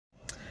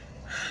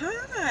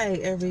Hi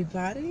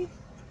everybody.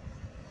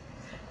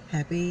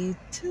 Happy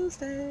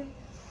Tuesday.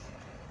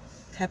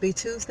 Happy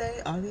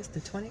Tuesday, August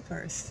the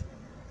 21st.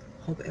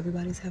 Hope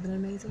everybody's having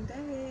an amazing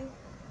day.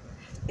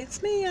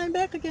 It's me, I'm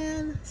back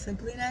again.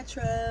 Simply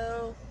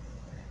Natural.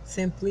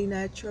 Simply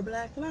Natural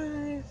Black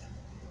Life.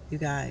 You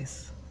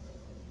guys,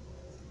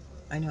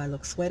 I know I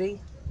look sweaty.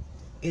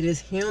 It is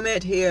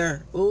humid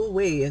here. Ooh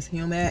wee, it's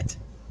humid.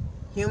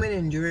 Humid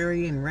and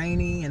dreary and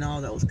rainy and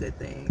all those good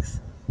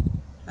things.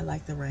 I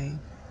like the rain.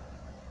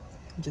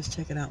 Just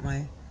checking out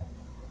my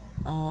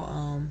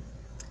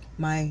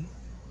my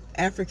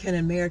African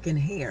American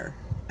hair.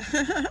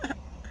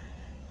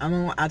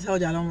 I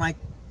told you I don't like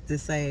to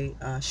say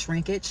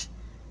shrinkage,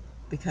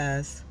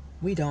 because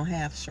we don't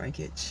have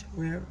shrinkage.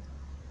 We're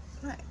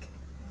black,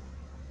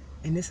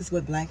 and this is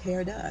what black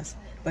hair does.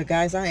 But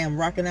guys, I am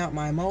rocking out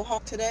my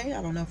mohawk today.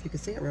 I don't know if you can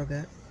see it real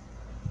good.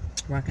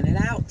 Rocking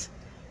it out,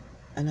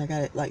 and I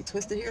got it like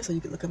twisted here so you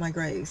can look at my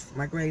grays.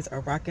 My grays are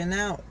rocking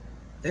out.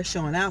 They're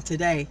showing out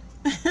today.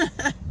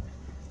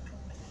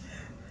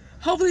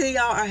 Hopefully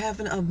y'all are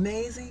having an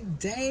amazing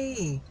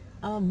day.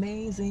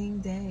 Amazing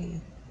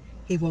day.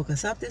 He woke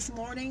us up this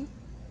morning.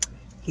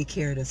 He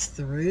carried us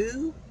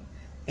through.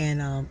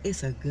 And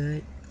it's a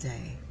good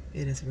day.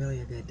 It is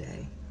really a good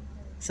day.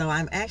 So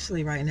I'm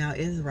actually right now,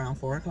 it is around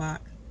 4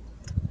 o'clock.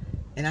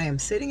 And I am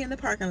sitting in the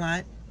parking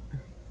lot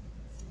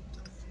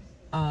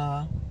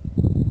at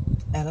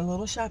a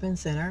little shopping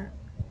center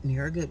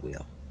near a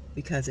Goodwill.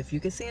 Because if you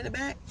can see in the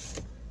back,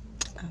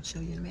 I'll show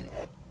you in a minute.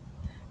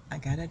 I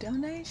got a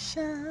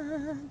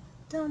donation.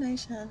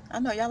 I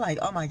know y'all like,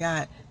 oh my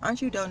God,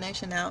 aren't you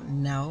donation out?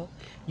 No,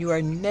 you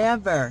are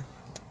never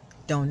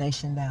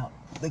donation out.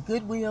 The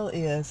Goodwill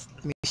is,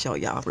 let me show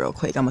y'all real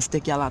quick. I'm gonna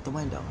stick y'all out the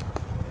window.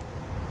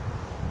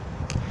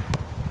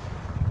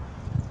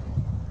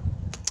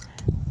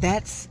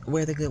 That's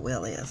where the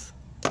Goodwill is.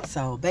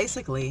 So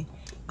basically,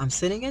 I'm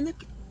sitting in the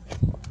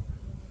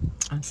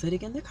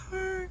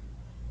car,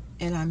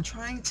 and I'm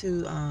trying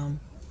to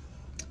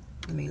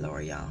let me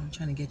lower y'all. I'm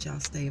trying to get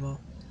y'all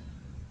stable.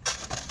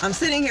 I'm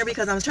sitting here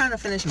because I'm trying to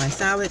finish my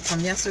salad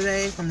from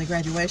yesterday, from the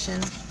graduation.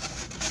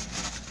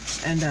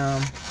 And I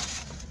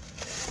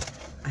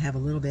have a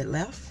little bit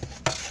left.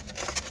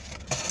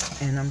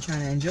 And I'm trying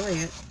to enjoy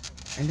it.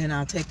 And then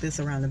I'll take this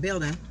around the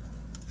building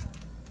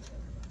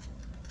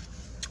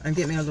and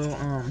get me a little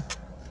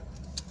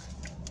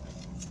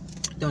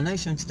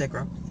donation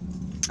sticker.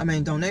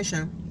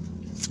 Donation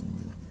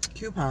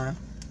coupon.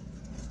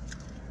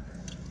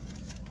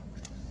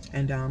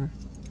 And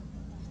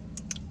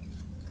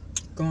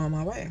go on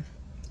my way.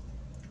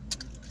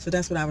 So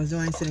that's what I was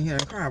doing, sitting here in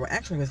the car. I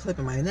actually was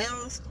clipping my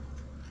nails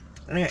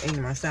and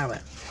eating my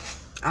salad.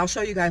 I'll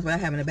show you guys what I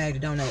have in the bag to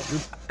donate.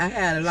 I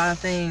had a lot of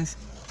things.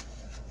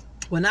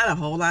 Well, not a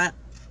whole lot.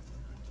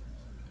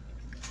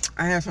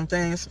 I had some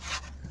things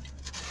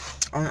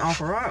on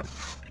offer up,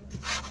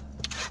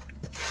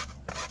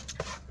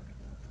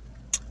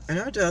 and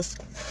they're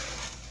just,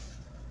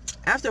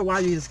 after a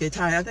while you just get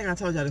tired. I think I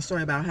told y'all the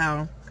story about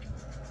how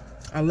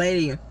a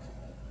lady,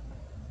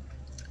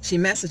 she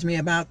messaged me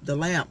about the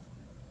lamp,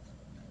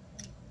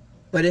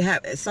 but it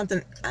had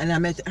something, and I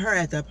met her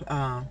at the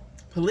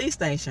police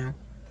station,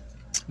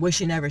 where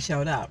she never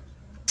showed up.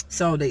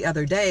 So the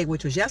other day,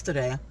 which was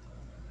yesterday,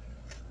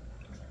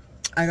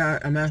 I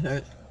got a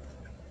message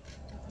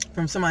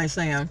from somebody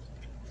saying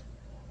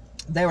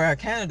they were a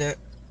candidate.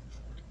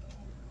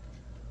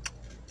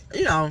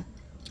 You know,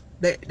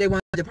 they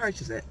wanted to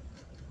purchase it.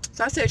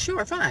 So I said,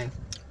 sure, fine.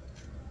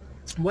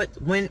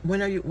 When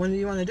do you want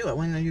to do it?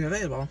 When are you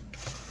available?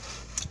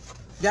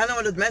 Y'all know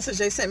what the message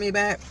they sent me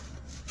back?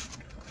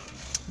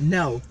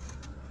 No.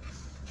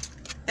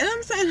 And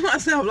I'm saying to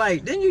myself,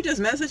 like, didn't you just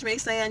message me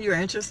saying you're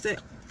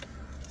interested?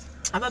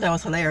 I thought that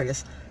was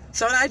hilarious.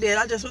 So what I did,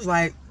 I just was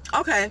like,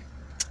 okay,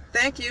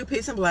 thank you,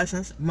 peace and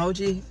blessings,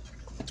 emoji,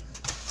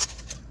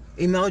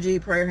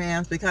 prayer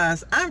hands,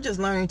 because I'm just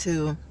learning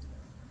to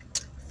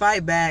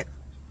fight back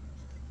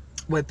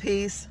with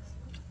peace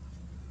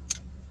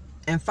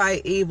and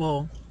fight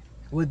evil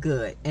with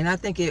good. And I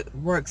think it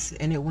works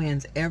and it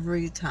wins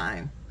every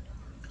time.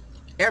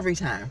 Every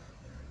time.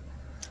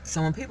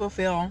 So when people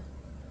feel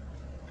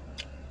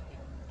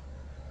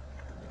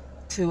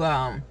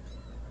to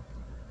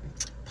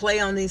play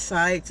on these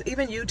sites,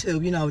 even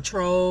YouTube, you know,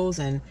 trolls,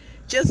 and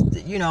just,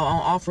 you know,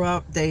 on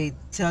OfferUp, they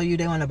tell you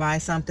they want to buy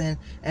something,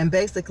 and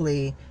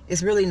basically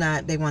it's really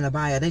not they want to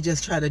buy it. They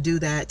just try to do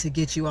that to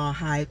get you all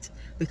hyped,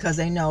 because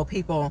they know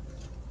people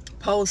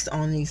post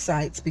on these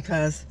sites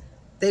because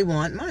they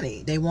want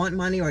money. They want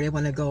money, or they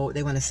want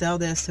to sell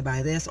this to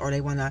buy this, or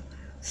they want to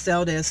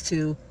sell this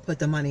to put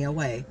the money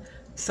away.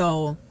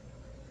 So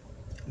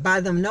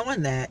by them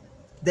knowing that,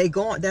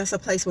 that's a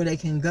place where they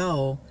can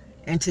go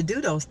and to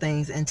do those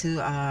things, and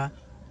to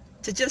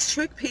just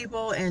trick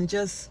people, and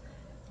just,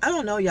 I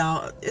don't know,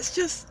 y'all. It's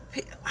just,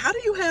 how do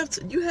you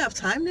have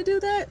time to do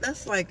that?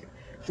 That's like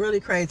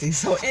really crazy.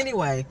 So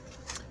anyway,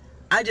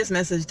 I just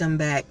messaged them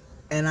back,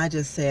 and I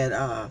just said,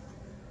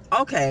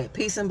 okay,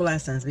 peace and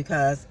blessings,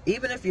 because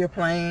even if you're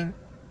playing,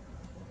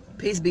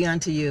 peace be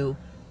unto you.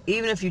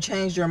 Even if you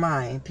changed your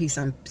mind, peace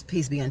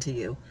be unto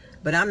you.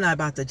 But I'm not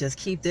about to just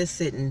keep this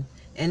sitting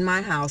in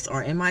my house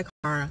or in my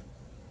car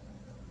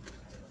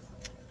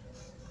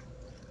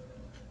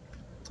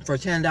for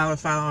 $10,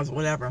 $5,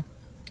 whatever.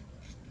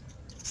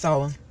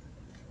 So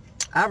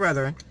I'd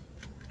rather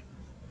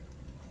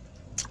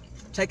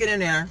take it in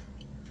there,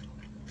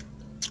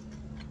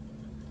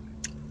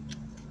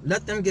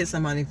 let them get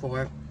some money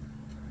for it,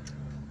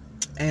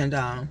 and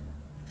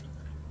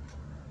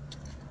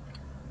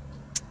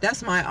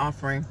that's my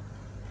offering.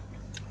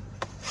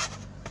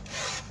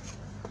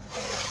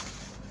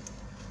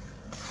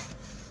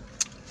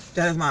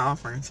 That is my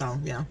offering. So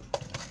yeah.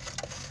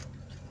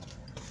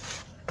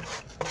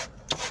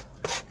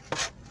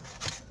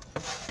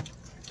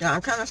 Yeah,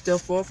 I'm kind of still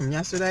full from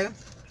yesterday.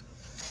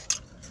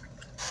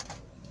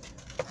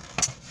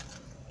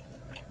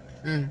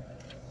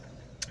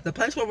 The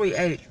place where we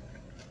ate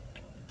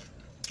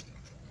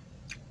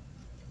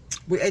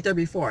there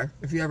before,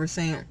 if you ever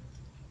seen it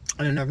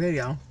in a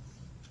video.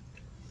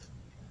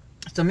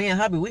 So me and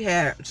hubby, we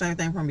had same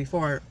thing from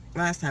before.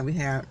 Last time we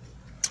had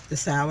the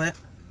salad,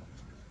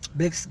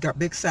 big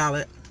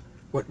salad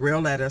with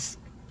real lettuce.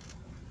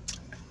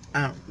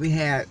 We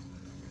had,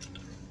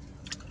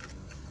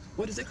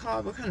 what is it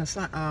called? What kind of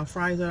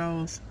fries are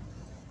those?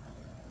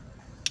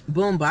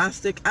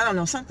 Boombastic. I don't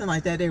know, something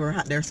like that.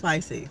 They're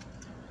spicy.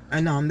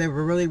 And they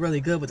were really,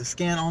 really good with the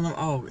skin on them.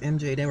 Oh,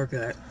 MJ, they were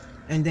good.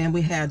 And then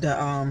we had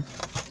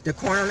the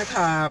corn on the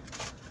cob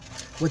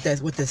with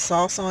the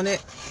sauce on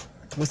it,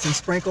 with some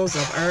sprinkles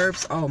of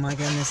herbs. Oh my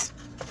goodness,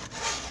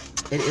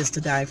 it is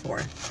to die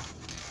for.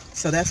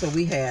 So that's what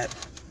we had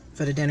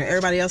for the dinner.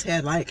 Everybody else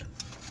had like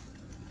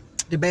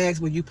the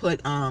bags where you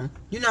put like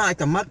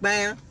the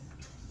mukbang.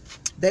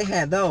 They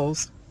had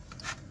those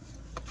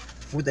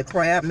with the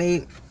crab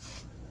meat,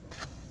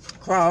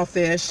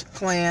 crawfish,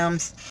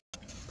 clams.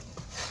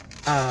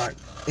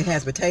 It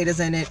has potatoes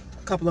in it,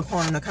 a couple of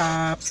corn on the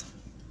cobs.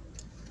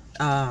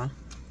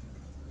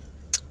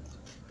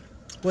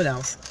 What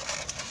else?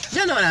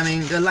 You know what I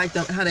mean? They're like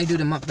how they do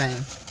the mukbang,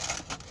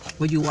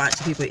 where you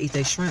watch people eat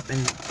their shrimp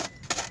in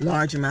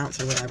large amounts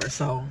or whatever.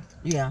 So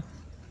yeah,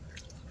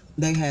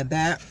 they had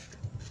that,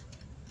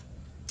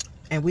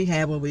 and we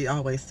had what we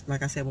always,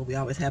 like I said, what we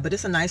always had. But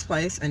it's a nice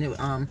place, and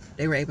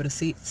they were able to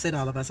sit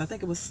all of us. I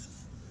think it was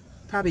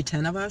probably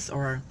 10 of us,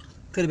 or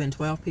could have been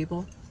 12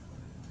 people.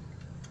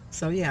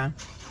 So yeah,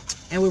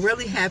 and we're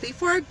really happy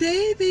for our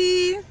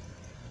baby.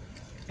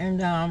 And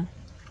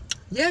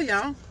yeah,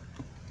 y'all,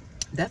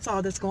 that's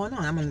all that's going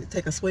on. I'm gonna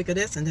take a swig of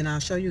this, and then I'll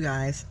show you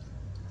guys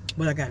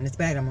what I got in this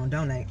bag I'm gonna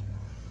donate.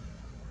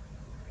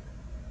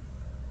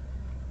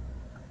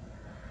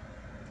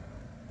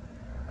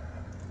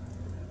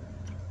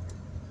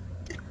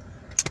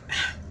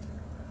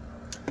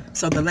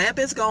 So the lamp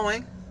is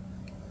going.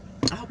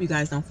 I hope you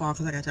guys don't fall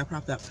because I got y'all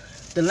propped up.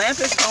 The lamp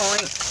is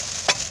going.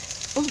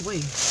 Oh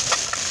wait.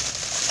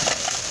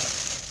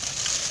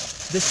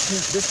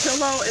 This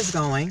pillow is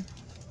going,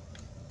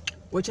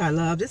 which I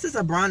love. This is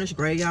a brownish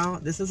gray, y'all.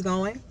 This is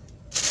going.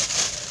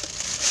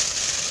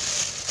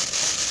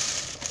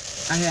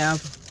 I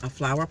have a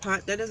flower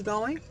pot that is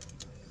going.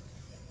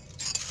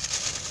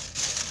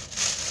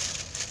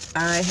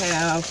 I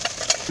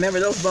have, remember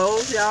those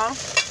bowls, y'all?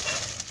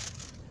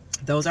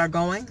 Those are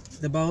going.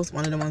 The bowls,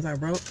 one of the ones I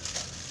broke.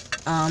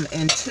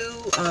 And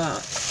two,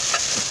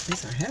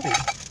 these are heavy.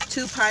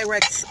 2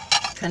 Pyrex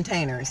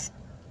containers.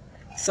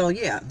 So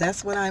yeah,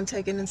 that's what I'm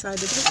taking inside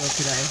the Goodwill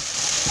today.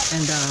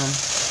 And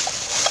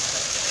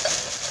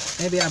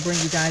maybe I'll bring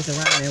you guys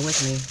around there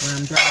with me when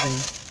I'm driving,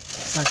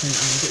 so I can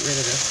get rid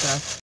of this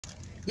stuff.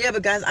 Yeah,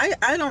 but guys,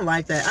 I don't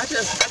like that. I'd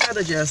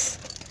rather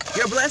just,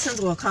 your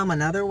blessings will come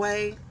another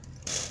way,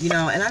 and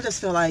I just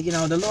feel like,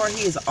 the Lord,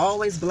 He has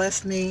always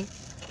blessed me.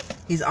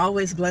 He's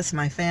always blessed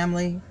my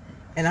family,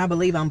 and I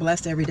believe I'm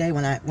blessed every day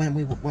when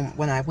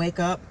I wake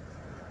up.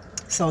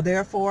 So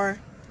therefore,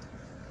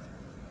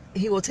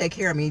 He will take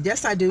care of me.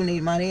 Yes, I do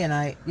need money, and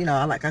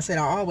like I said,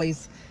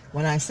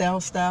 when I sell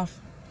stuff,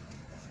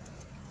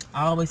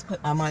 I always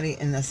put my money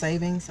in the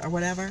savings or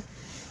whatever.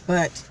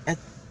 But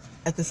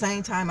at the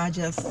same time,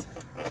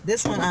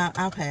 this one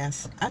I'll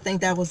pass. I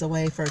think that was a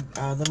way for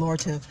the Lord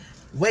to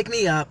wake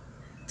me up,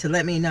 to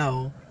let me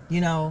know,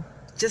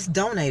 just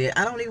donate it.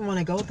 I don't even want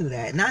to go through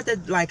that. Not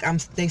that like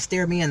they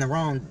steer me in the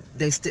wrong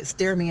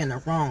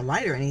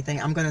light or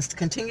anything. I'm going to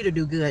continue to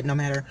do good no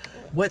matter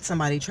what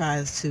somebody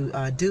tries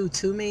to do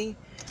to me,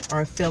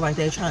 or feel like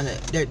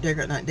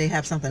they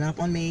have something up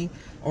on me,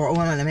 or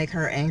want to make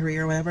her angry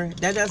or whatever.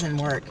 That doesn't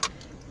work.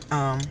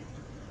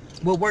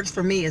 What works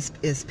for me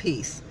is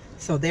peace.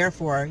 So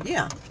therefore,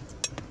 yeah,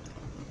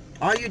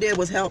 all you did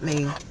was help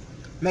me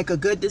make a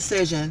good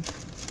decision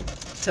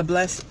to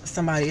bless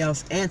somebody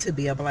else and to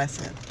be a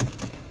blessing.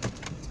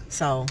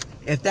 So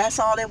if that's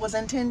all it was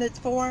intended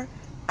for,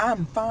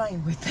 I'm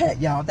fine with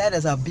that, y'all. That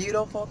is a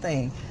beautiful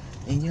thing.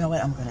 And you know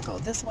what? I'm going to go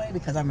this way,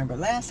 because I remember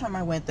last time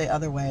I went the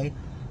other way,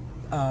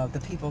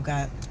 the people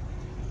got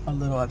a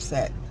little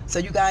upset. So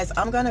you guys,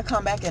 I'm going to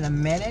come back in a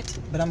minute,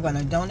 but I'm going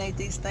to donate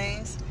these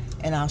things,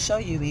 and I'll show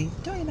you me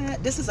doing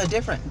that. This is a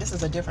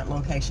different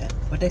location,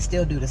 but they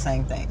still do the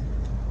same thing.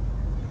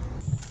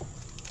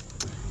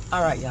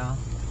 All right, y'all,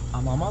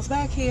 I'm almost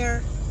back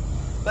here.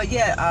 But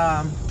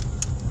yeah,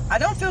 I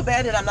don't feel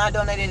bad that I'm not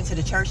donating to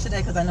the church today,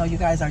 because I know you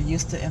guys are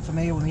used to and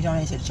familiar with me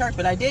donating to the church,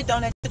 but I did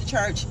donate to the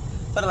church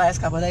for the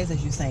last couple of days,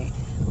 as you've seen.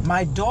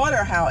 My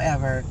daughter,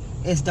 however,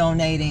 is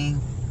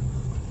donating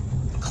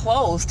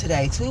clothes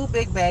today, 2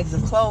 big bags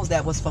of clothes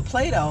that was for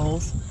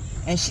Play-Dohs.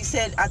 And she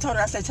said, I told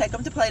her, I said, take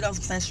them to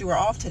Play-Dohs since you were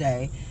off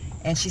today.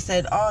 And she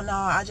said, oh no,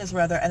 I just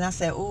rather, and I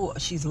said, oh,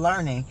 she's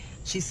learning.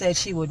 She said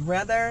she would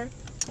rather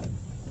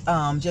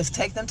just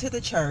take them to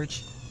the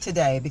church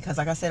today, because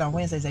like I said, on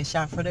Wednesdays they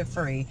shop for the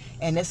free,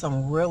 and there's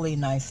some really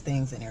nice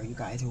things in there, you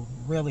guys,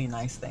 really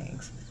nice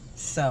things.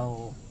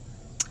 So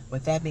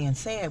with that being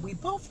said, we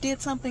both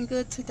did something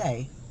good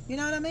today. You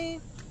know what I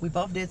mean? We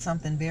both did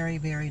something very,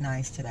 very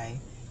nice today.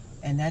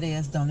 And that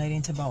is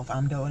donating to both.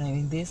 I'm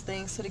donating these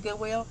things to the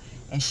Goodwill,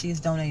 and she's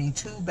donating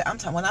 2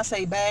 bags. When I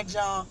say bags,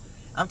 y'all,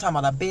 I'm talking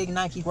about a big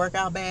Nike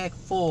workout bag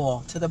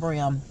full to the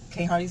brim,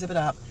 can't hardly zip it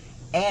up,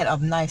 and a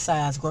nice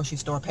size grocery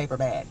store paper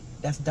bag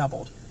that's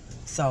doubled.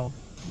 So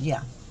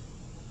yeah,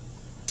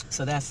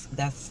 so that's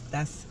good.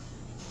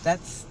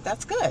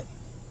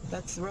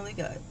 That's really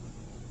good.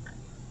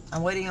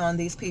 I'm waiting on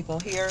these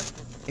people here,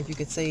 if you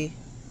could see.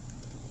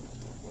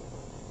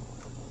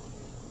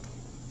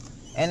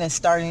 And it's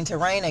starting to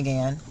rain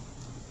again.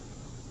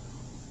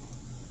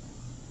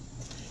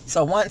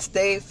 So once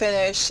they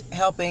finish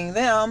helping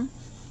them,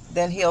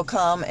 then he'll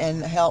come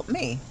and help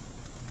me.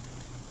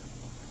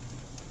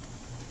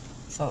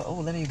 So, oh,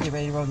 let me get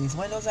ready to roll these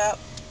windows out.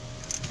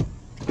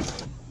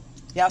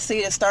 Y'all see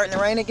it's starting to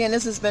rain again.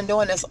 This has been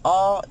doing this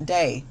all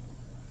day.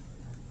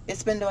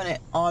 It's been doing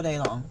it all day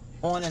long,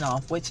 on and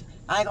off, which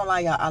I ain't gonna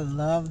lie, y'all, I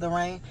love the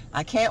rain.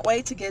 I can't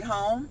wait to get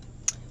home,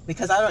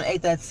 because I done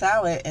ate that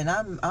salad and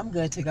I'm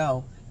good to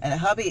go. And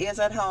hubby is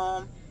at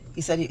home.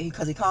 He said,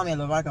 because he called me a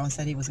little while ago and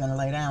said he was going to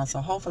lay down. So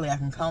hopefully I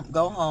can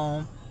go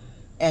home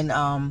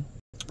and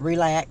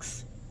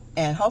relax.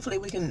 And hopefully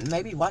we can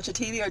maybe watch a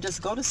TV or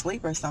just go to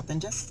sleep or something.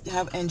 Just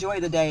enjoy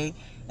the day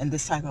in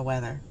this type of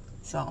weather.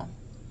 So,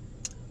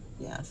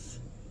 yes.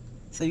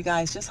 So you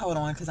guys just hold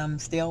on, because I'm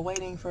still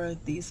waiting for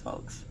these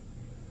folks.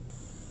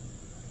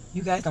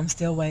 You guys, I'm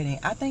still waiting.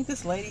 I think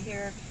this lady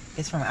here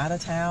is from out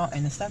of town,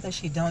 and the stuff that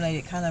she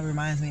donated kind of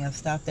reminds me of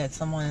stuff that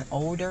someone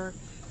older,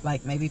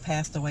 like maybe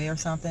passed away or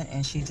something,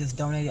 and she just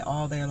donated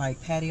all their like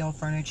patio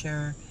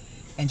furniture,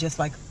 and just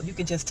like, you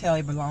could just tell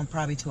it belonged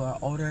probably to an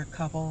older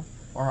couple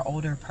or an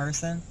older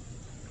person,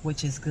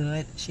 which is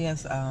good. She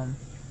has I'm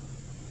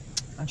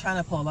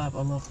trying to pull up a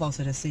little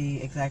closer to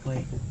see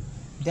exactly.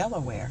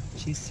 Delaware.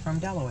 She's from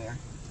Delaware.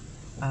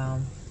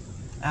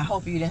 I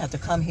hope you didn't have to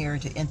come here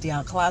to empty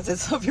out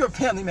closets of your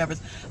family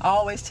members. I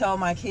always tell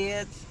my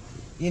kids,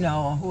 you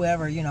know,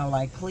 whoever, you know,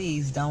 like,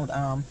 please don't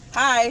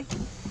hi.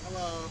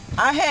 Hello.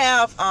 I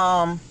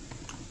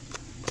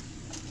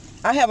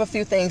have a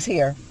few things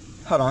here.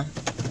 Hold on.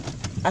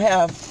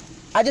 I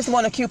just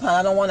want a coupon.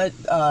 I don't want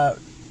that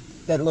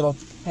little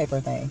paper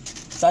thing.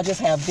 So I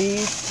just have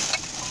these.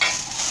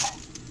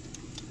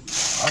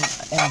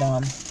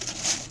 And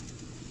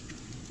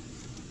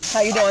how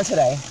you doing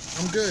today?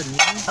 I'm good.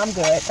 I'm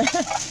good.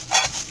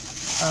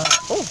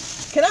 Oh,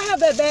 can I have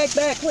that bag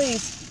back,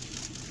 please?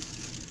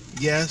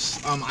 Yes,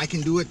 I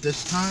can do it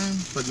this time,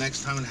 but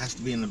next time it has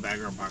to be in the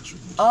bag or box.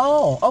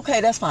 Oh,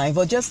 okay, that's fine.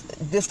 Well, just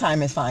this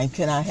time is fine.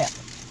 Can I have?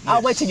 Yes.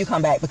 I'll wait till you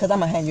come back, because I'm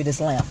gonna hand you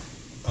this lamp.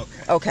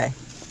 Okay. Okay.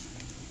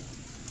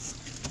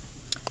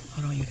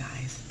 Hold on, you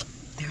guys.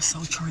 They're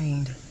so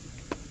trained.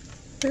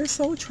 They're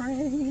so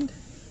trained.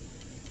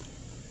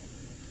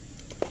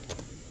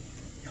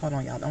 Hold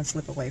on, y'all. Don't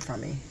slip away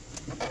from me.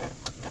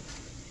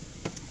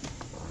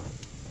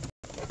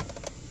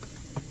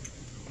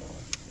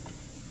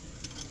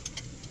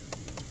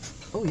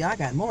 Oh, y'all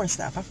got more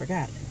stuff. I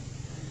forgot.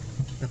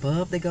 The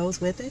bulb that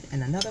goes with it,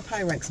 and another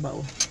Pyrex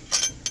bowl.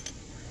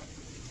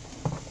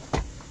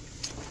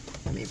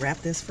 Let me wrap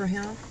this for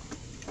him.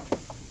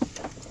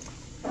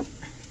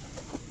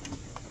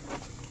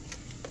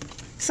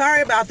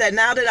 Sorry about that.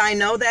 Now that I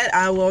know that,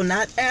 I will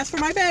not ask for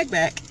my bag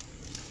back.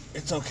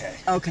 It's okay.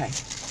 Okay.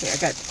 Here,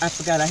 I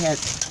forgot I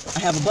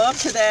have a bulb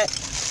to that.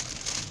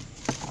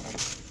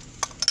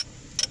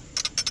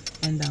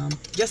 And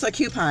just a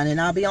coupon, and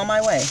I'll be on my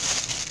way.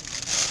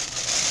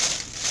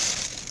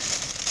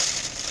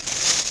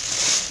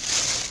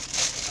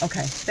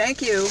 Okay,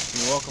 thank you.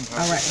 You're welcome.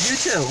 All right, you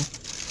too.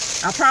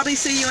 I'll probably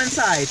see you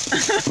inside.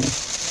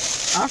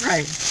 All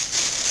right.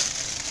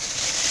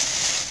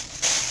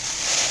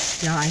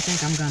 Y'all, I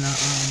think I'm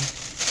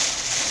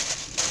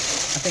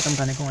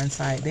gonna go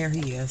inside. There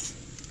he is,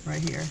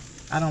 right here.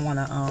 I don't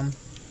wanna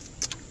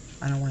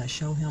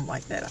show him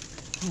like that. I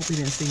hope he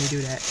didn't see me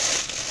do that.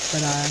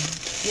 But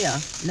yeah,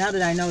 now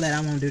that I know that, I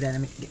won't do that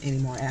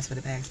anymore. Ask for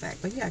the bags back.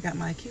 But yeah, I got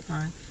my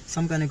coupon,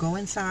 so I'm gonna go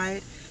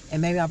inside, and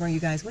maybe I'll bring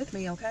you guys with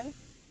me. Okay.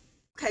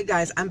 Okay,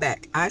 guys, I'm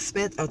back. I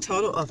spent a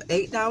total of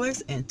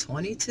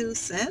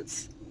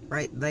 $8.22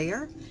 right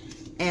there.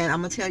 and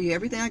I'm gonna tell you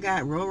everything I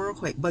got real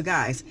quick. But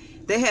guys,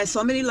 they had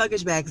so many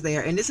luggage bags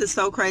there, and this is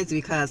so crazy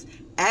because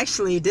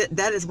actually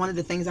that is one of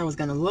the things I was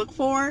gonna look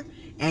for.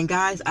 And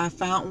guys, I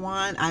found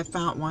one.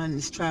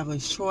 It's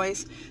Traveler's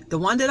Choice. The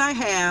one that I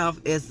have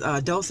is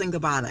Dolce &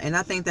 Gabbana, and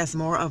I think that's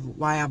more of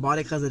why I bought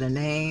it, because of the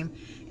name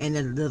and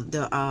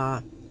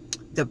the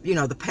you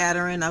know, the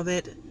pattern of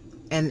it.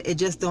 And it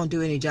just don't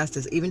do any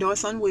justice, even though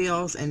it's on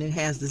wheels and it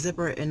has the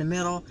zipper in the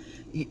middle.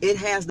 It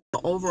has the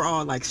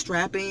overall like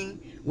strapping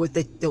with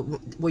the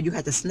where you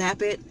have to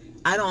snap it.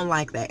 I don't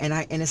like that,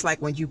 and it's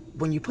like when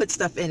you put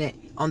stuff in it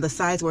on the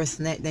sides where it's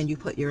then you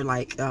put your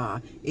like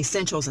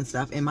essentials and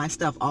stuff, and my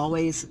stuff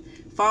always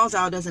falls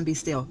out, doesn't be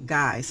still.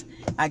 Guys,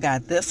 I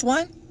got this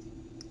one,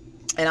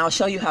 and I'll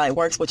show you how it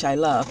works, which I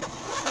love.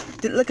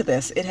 Look at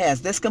this. It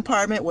has this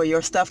compartment where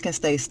your stuff can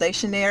stay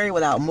stationary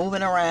without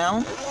moving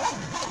around.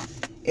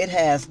 It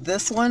has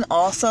this one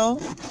also,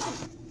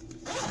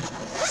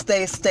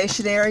 stays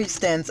stationary,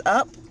 stands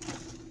up.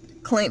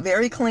 Clean,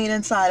 very clean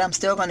inside. I'm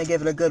still going to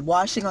give it a good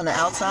washing on the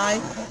outside.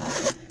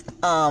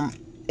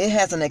 It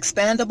has an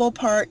expandable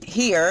part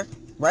here,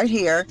 right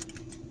here,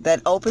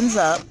 that opens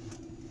up.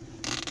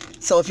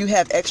 So if you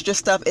have extra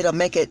stuff, it'll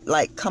make it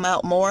like come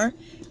out more.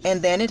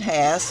 And then it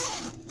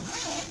has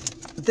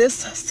this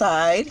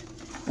side,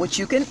 which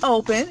you can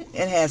open.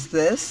 It has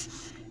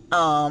this.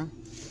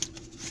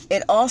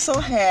 It also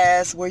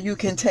has where you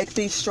can take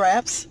these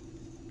straps,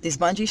 these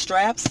bungee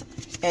straps,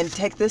 and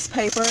take this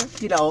paper,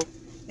 you know,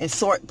 and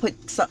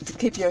put something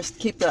to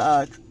keep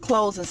the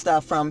clothes and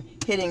stuff from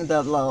hitting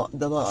the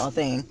little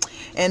thing.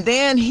 And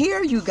then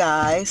here, you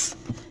guys,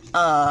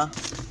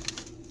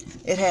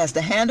 it has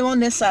the handle on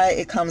this side.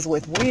 It comes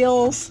with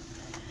wheels.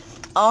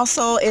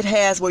 Also, it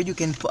has where you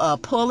can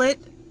pull it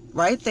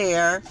right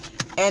there,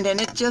 and then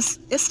it's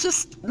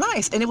just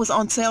nice. And it was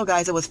on sale,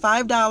 guys. It was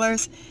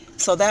 $5,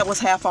 so that was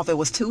half off. It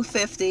was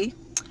 $2.50.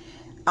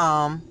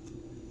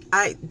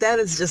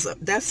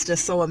 That's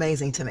just so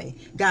amazing to me,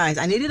 guys.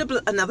 I needed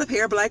another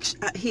pair of black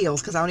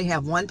heels because I only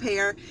have one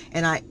pair,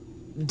 and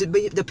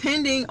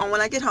depending on when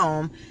I get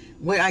home,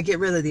 when I get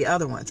rid of the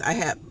other ones.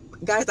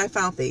 Guys, I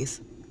found these.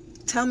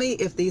 Tell me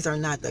if these are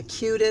not the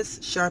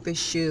cutest,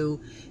 sharpest shoe.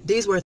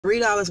 These were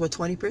 $3 with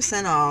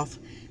 20% off,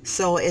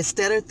 so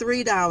instead of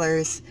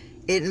 $3,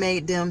 it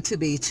made them to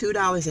be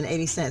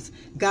 $2.80.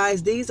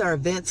 Guys, these are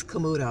Vince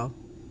Camuto.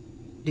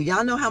 Do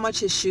y'all know how much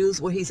his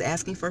shoes, what he's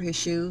asking for his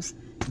shoes?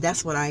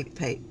 That's what I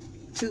paid,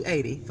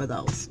 $2.80 for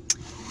those.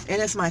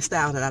 And it's my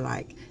style that I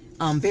like.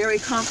 Very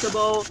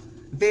comfortable,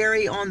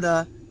 very on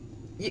the,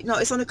 you know,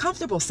 it's on the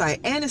comfortable side,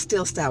 and it's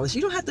still stylish.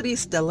 You don't have to be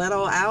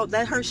stiletto out.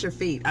 That hurts your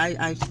feet.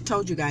 I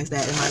told you guys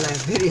that in my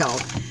last video.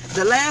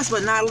 The last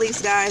but not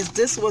least, guys,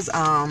 this was,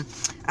 I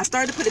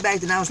started to put it back,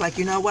 then I was like,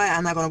 you know what?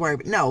 I'm not going to worry.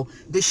 But no,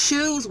 the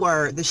shoes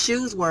were,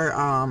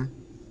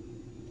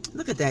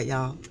 look at that,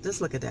 y'all. Just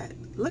look at that.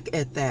 Look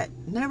at that.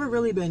 Never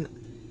really been,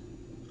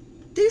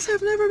 these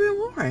have never been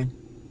worn.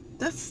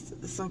 That's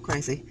so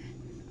crazy.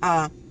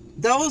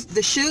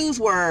 The shoes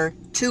were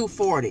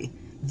 $2.40.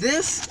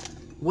 This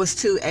was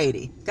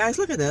 $2.80. Guys,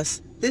 look at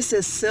this. This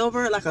is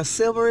silver, like a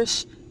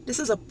silverish. This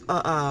is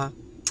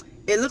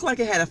it looked like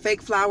it had a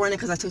fake flower in it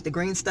because I took the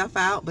green stuff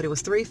out, but it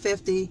was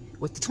 $3.50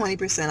 with the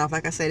 20% off.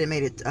 Like I said, it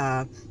made it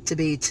to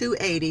be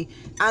 $2.80.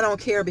 I don't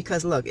care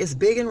because look, it's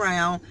big and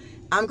round.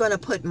 I'm gonna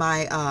put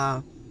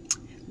my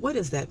what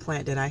is that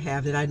plant that I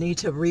have that I need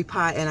to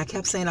repot? And I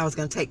kept saying I was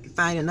going to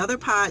find another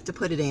pot to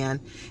put it in.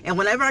 And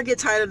whenever I get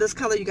tired of this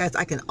color, you guys,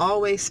 I can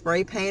always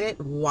spray paint it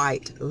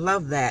white.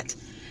 Love that.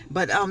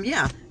 But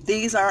yeah,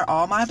 these are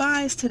all my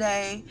buys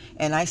today.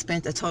 And I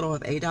spent a total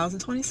of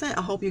 $8.20.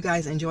 I hope you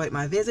guys enjoyed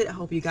my visit. I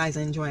hope you guys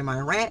enjoy my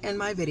rant and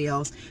my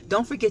videos.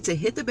 Don't forget to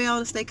hit the bell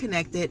to stay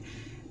connected.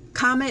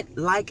 Comment,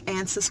 like,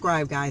 and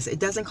subscribe, guys. It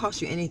doesn't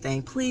cost you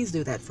anything. Please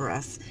do that for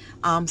us.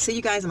 See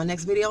you guys in my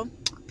next video.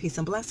 Peace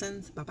and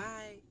blessings.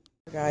 Bye-bye.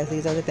 Guys,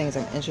 these are the things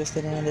I'm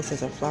interested in. This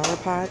is a flower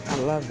pot. I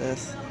love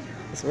this.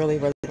 It's really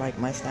like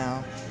my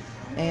style.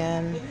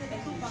 And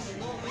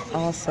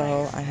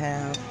also I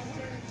have,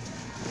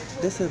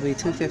 this will be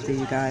 $2.50,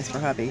 you guys, for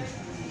hubby.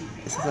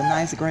 This is a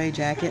nice gray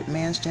jacket,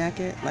 man's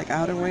jacket, like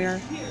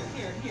outerwear.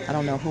 I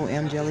don't know who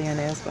M. Jillian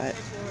is, but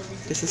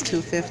this is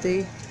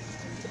 $2.50.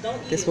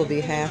 This will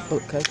be half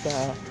because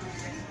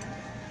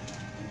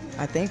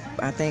I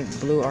think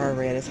blue or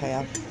red is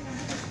half.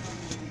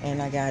 And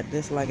I got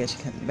this luggage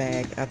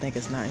bag. I think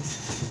it's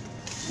nice.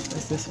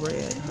 Is this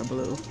red or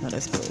blue? No,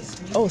 that's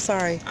blue. Oh,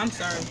 sorry. I'm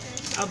sorry.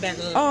 I'll bend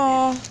a little.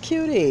 Oh,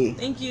 cutie.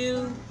 Thank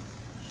you.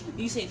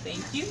 You say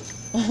thank you?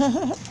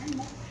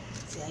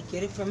 See, I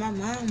get it from my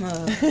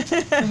mama.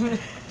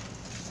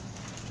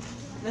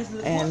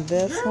 And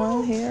this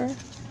one here,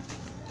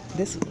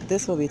 this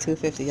will be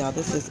 $2.50, y'all.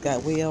 This has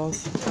got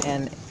wheels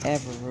and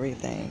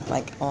everything,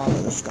 like all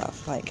of the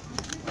stuff, like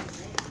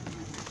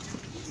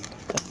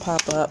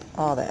pop up,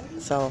 all that.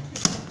 So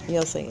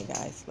you'll see you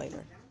guys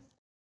later.